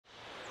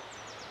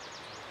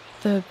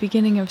The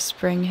beginning of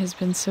spring has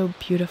been so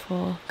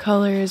beautiful.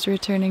 Color is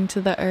returning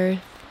to the earth,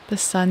 the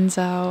sun's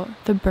out,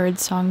 the bird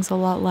song's a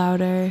lot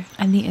louder,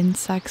 and the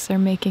insects are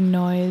making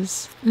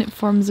noise, and it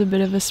forms a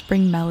bit of a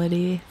spring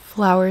melody.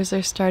 Flowers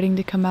are starting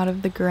to come out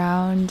of the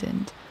ground,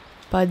 and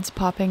buds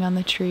popping on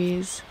the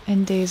trees,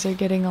 and days are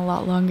getting a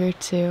lot longer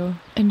too.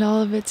 And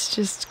all of it's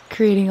just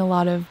creating a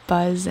lot of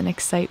buzz and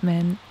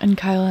excitement. And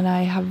Kyle and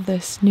I have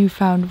this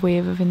newfound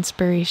wave of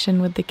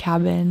inspiration with the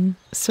cabin,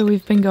 so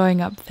we've been going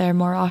up there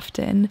more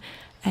often.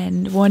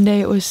 And one day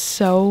it was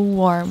so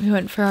warm. We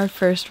went for our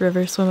first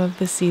river swim of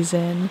the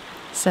season,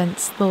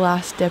 since the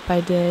last dip I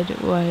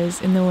did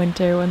was in the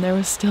winter when there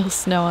was still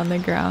snow on the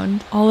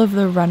ground. All of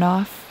the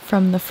runoff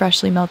from the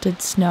freshly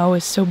melted snow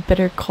is so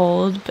bitter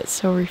cold, but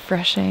so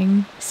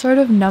refreshing. Sort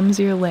of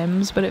numbs your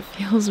limbs, but it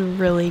feels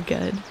really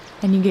good,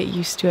 and you get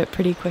used to it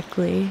pretty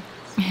quickly.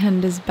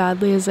 And as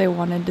badly as I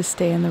wanted to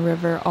stay in the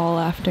river all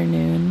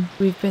afternoon,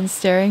 we've been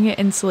staring at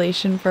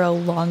insulation for a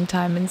long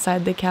time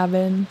inside the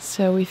cabin,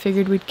 so we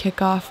figured we'd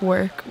kick off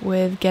work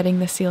with getting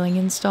the ceiling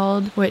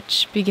installed,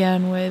 which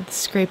began with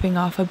scraping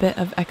off a bit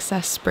of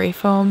excess spray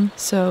foam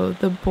so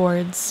the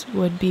boards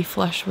would be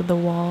flush with the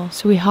wall.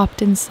 So we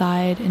hopped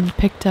inside and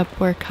picked up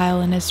where Kyle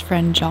and his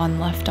friend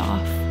John left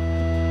off.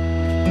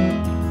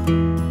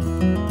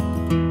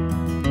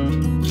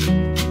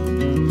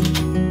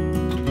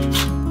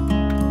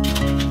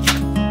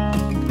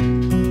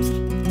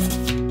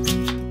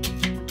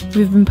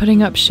 We've been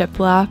putting up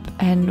shiplap,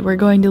 and we're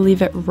going to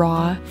leave it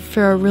raw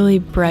for a really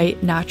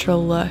bright,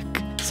 natural look.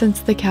 Since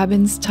the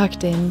cabin's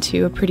tucked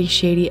into a pretty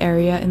shady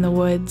area in the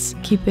woods,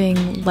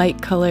 keeping light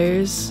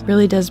colors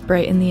really does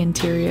brighten the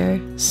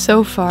interior.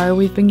 So far,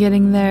 we've been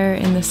getting there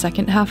in the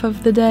second half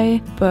of the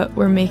day, but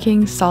we're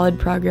making solid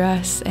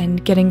progress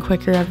and getting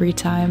quicker every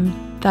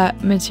time.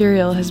 That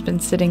material has been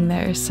sitting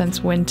there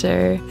since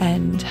winter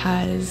and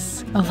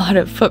has a lot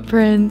of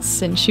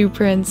footprints and shoe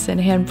prints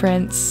and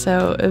handprints,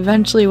 so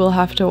eventually we'll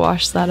have to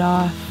wash that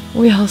off.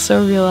 We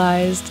also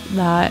realized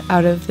that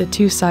out of the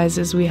two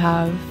sizes we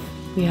have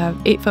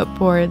 8-foot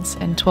boards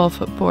and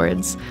 12-foot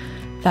boards,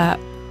 that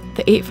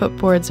the 8-foot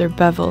boards are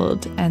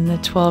beveled and the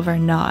 12 are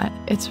not.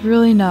 It's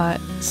really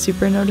not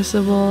super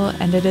noticeable,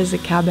 and it is a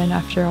cabin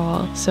after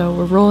all, so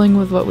we're rolling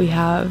with what we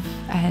have,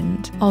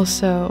 and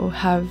also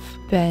have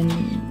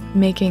been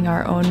making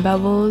our own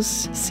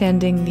bevels,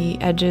 sanding the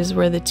edges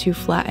where the two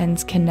flat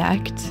ends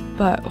connect,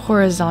 but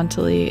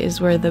horizontally is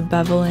where the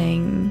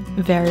beveling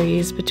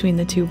varies between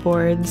the two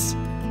boards.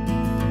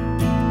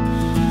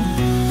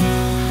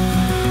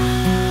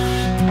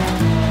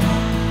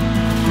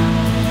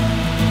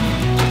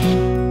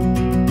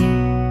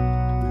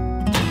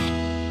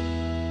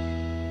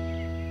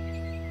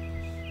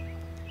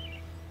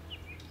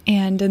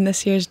 And in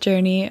this year's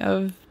journey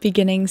of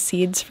beginning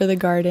seeds for the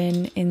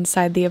garden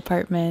inside the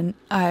apartment,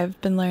 I've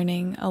been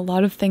learning a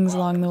lot of things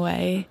along the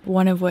way,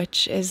 one of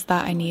which is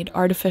that I need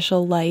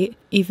artificial light.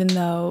 Even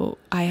though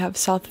I have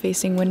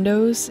south-facing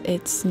windows,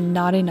 it's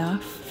not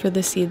enough for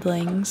the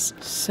seedlings.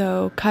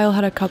 So Kyle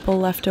had a couple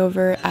left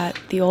over at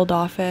the old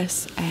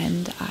office,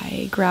 and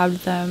I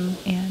grabbed them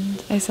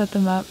and I set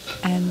them up,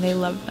 and they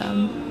love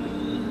them.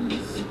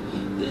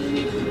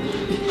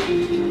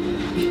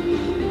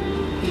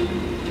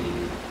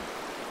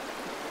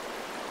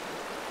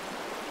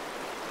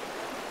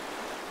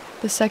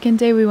 The second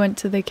day we went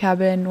to the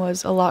cabin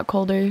was a lot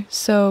colder,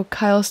 so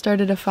Kyle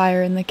started a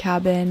fire in the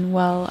cabin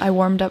while I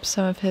warmed up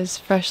some of his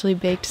freshly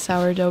baked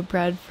sourdough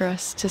bread for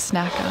us to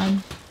snack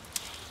on.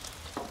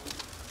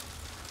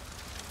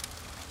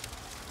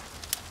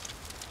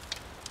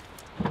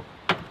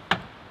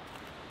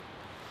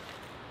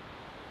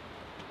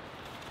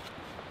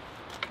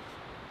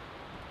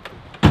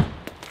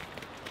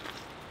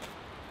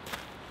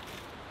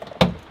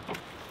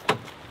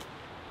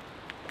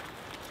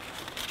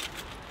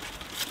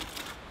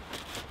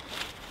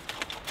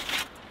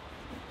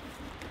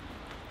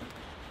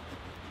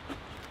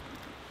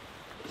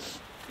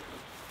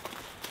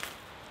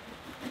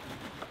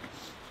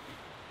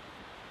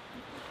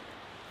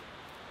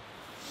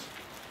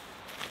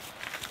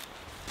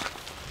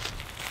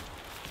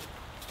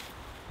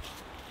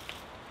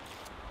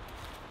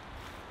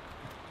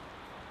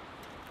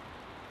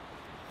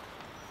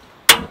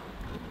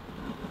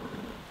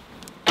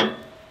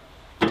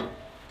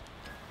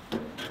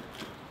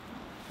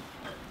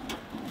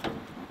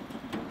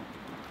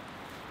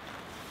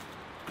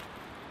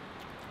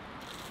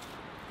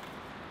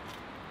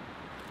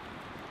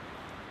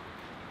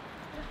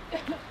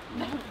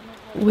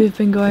 We've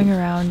been going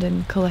around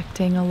and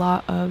collecting a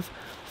lot of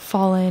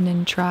fallen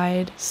and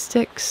dried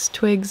sticks,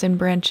 twigs, and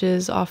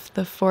branches off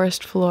the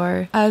forest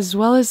floor, as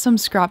well as some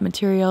scrap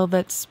material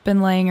that's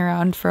been laying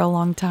around for a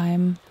long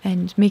time,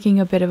 and making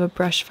a bit of a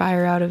brush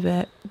fire out of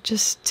it,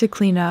 just to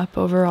clean up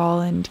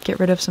overall and get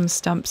rid of some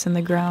stumps in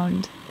the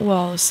ground,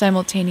 while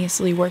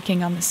simultaneously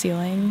working on the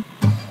ceiling.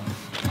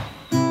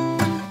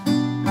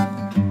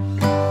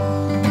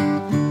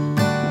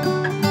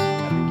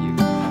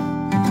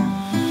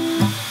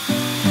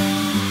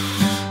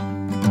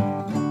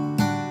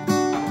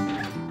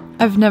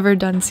 I've never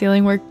done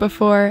ceiling work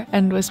before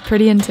and was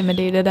pretty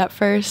intimidated at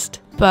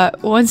first,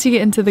 but once you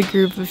get into the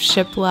groove of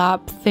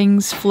shiplap,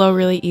 things flow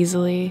really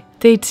easily.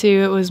 Day 2,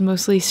 it was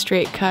mostly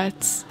straight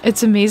cuts.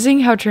 It's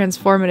amazing how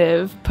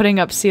transformative putting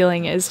up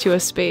ceiling is to a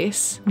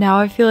space. Now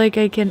I feel like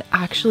I can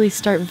actually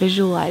start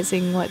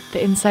visualizing what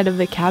the inside of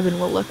the cabin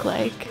will look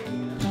like.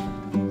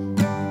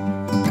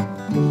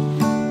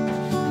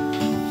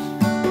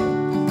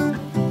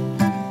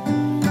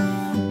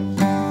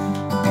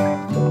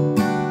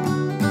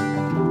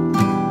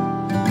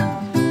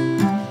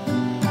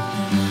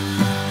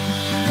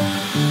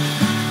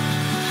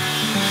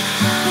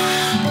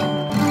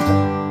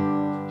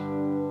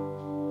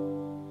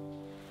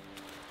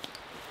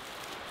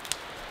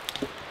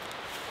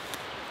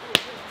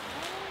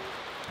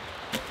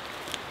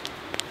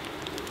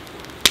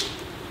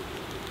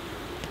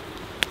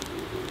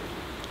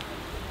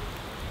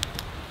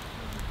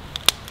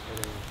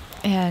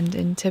 And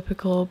in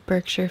typical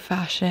Berkshire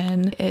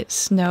fashion, it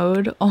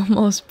snowed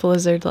almost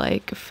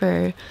blizzard-like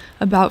for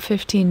about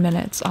 15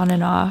 minutes on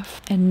and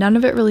off, and none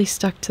of it really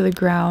stuck to the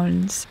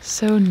ground.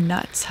 So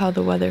nuts how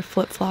the weather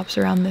flip-flops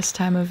around this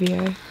time of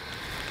year.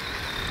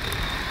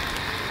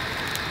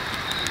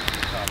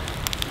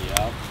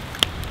 Yep.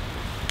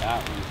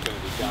 That one's gonna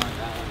be done.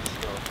 That one's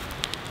still.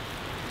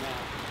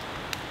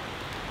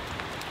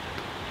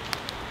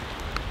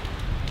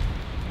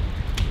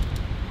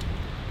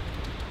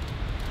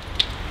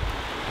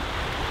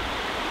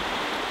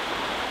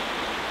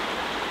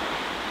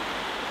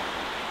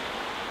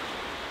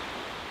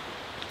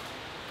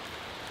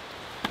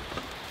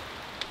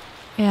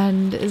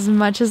 And as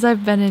much as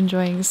I've been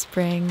enjoying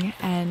spring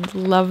and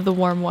love the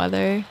warm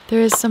weather,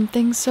 there is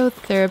something so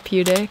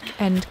therapeutic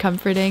and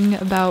comforting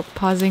about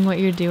pausing what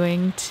you're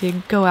doing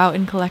to go out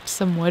and collect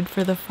some wood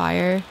for the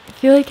fire. I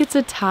feel like it's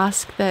a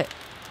task that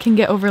can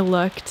get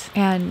overlooked,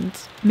 and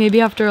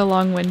maybe after a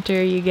long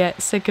winter you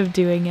get sick of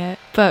doing it.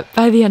 But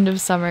by the end of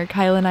summer,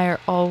 Kyle and I are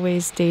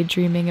always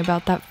daydreaming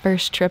about that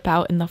first trip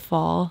out in the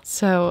fall.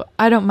 So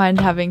I don't mind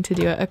having to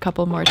do it a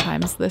couple more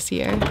times this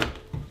year.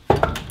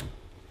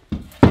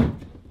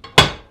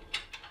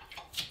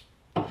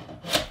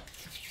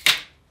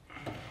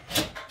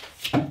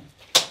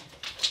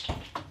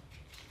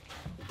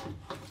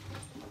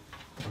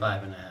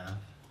 Five and a half.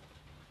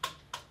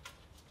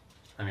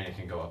 I mean, it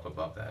can go up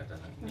above that. It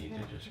doesn't need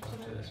to just go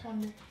up to this.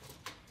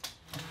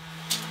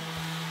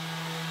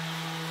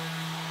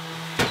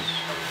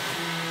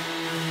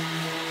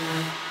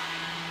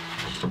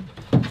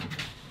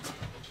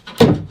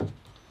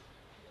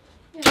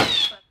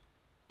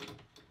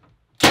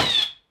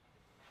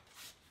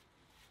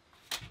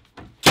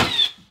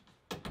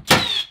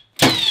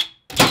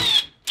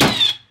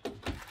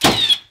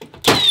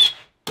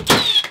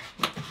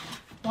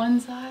 One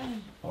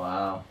side.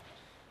 Wow.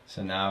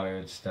 So now we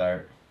would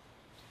start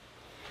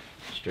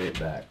straight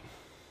back.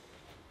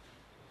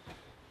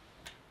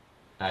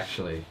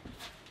 Actually,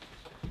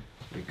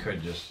 we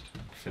could just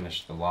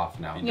finish the loft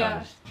now.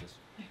 Yeah.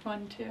 Like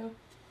 1, 2.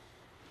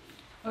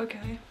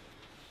 Okay.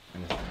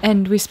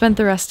 And we spent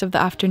the rest of the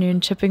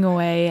afternoon chipping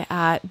away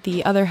at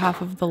the other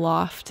half of the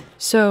loft,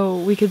 so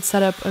we could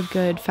set up a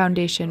good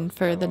foundation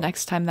for the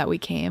next time that we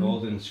came.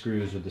 Golden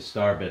screws with the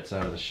star bits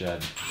out of the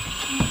shed.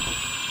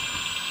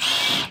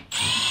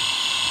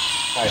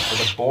 Alright, so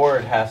the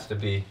board has to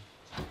be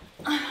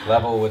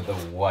level with the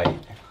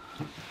white.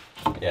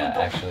 Yeah,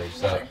 actually,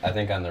 so I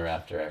think on the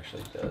rafter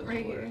actually does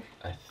right work. here.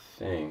 I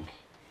think.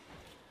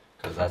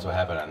 Because that's what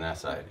happened on that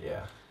side,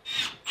 yeah.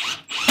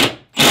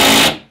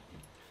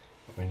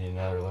 We need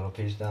another little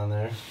piece down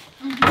there.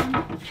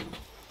 Mm-hmm.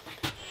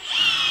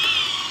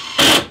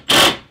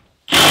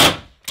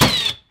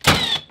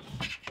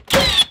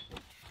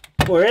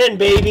 We're in,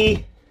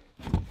 baby!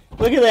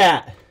 Look at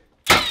that!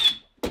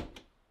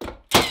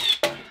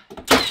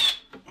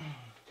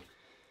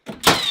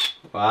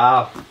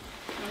 Wow.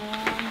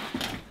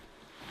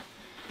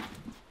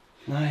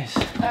 Nice.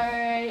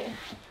 Alright.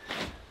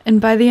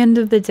 And by the end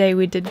of the day,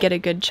 we did get a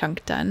good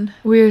chunk done.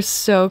 We are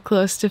so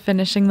close to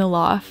finishing the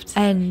loft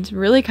and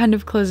really kind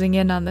of closing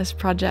in on this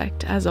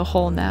project as a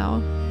whole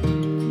now.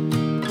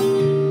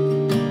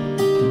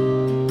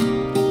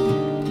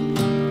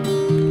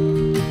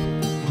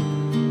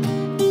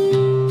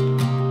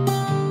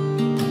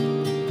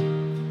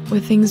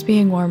 With things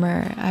being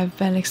warmer, I've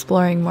been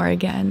exploring more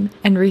again,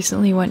 and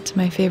recently went to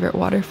my favorite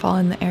waterfall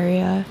in the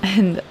area.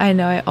 And I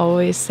know I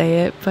always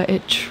say it, but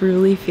it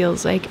truly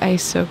feels like I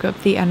soak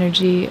up the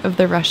energy of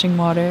the rushing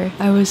water.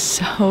 I was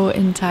so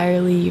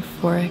entirely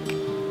euphoric.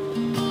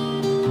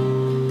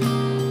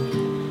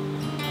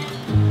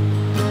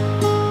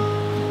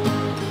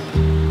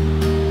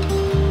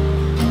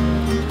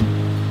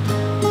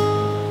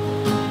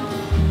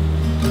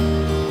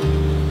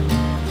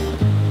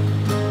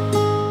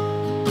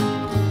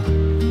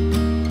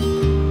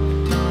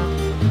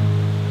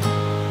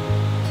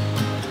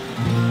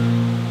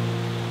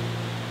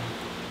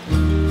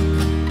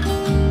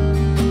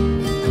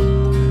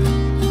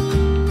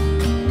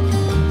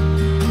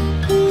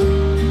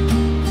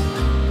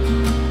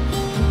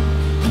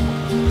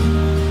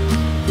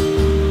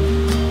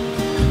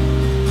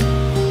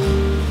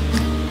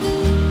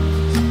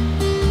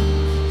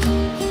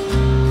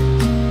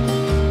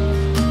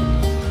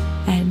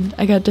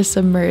 got to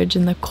submerge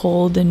in the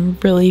cold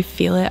and really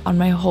feel it on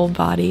my whole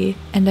body,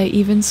 and I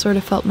even sort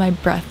of felt my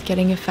breath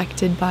getting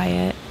affected by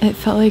it. It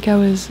felt like I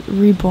was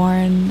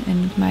reborn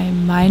and my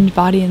mind,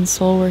 body, and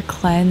soul were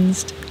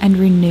cleansed and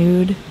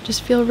renewed.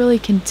 Just feel really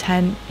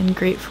content and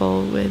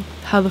grateful with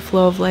how the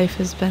flow of life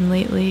has been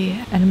lately,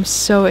 and I'm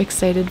so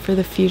excited for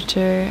the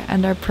future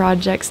and our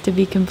projects to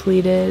be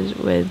completed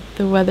with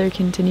the weather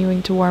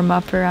continuing to warm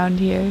up around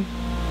here.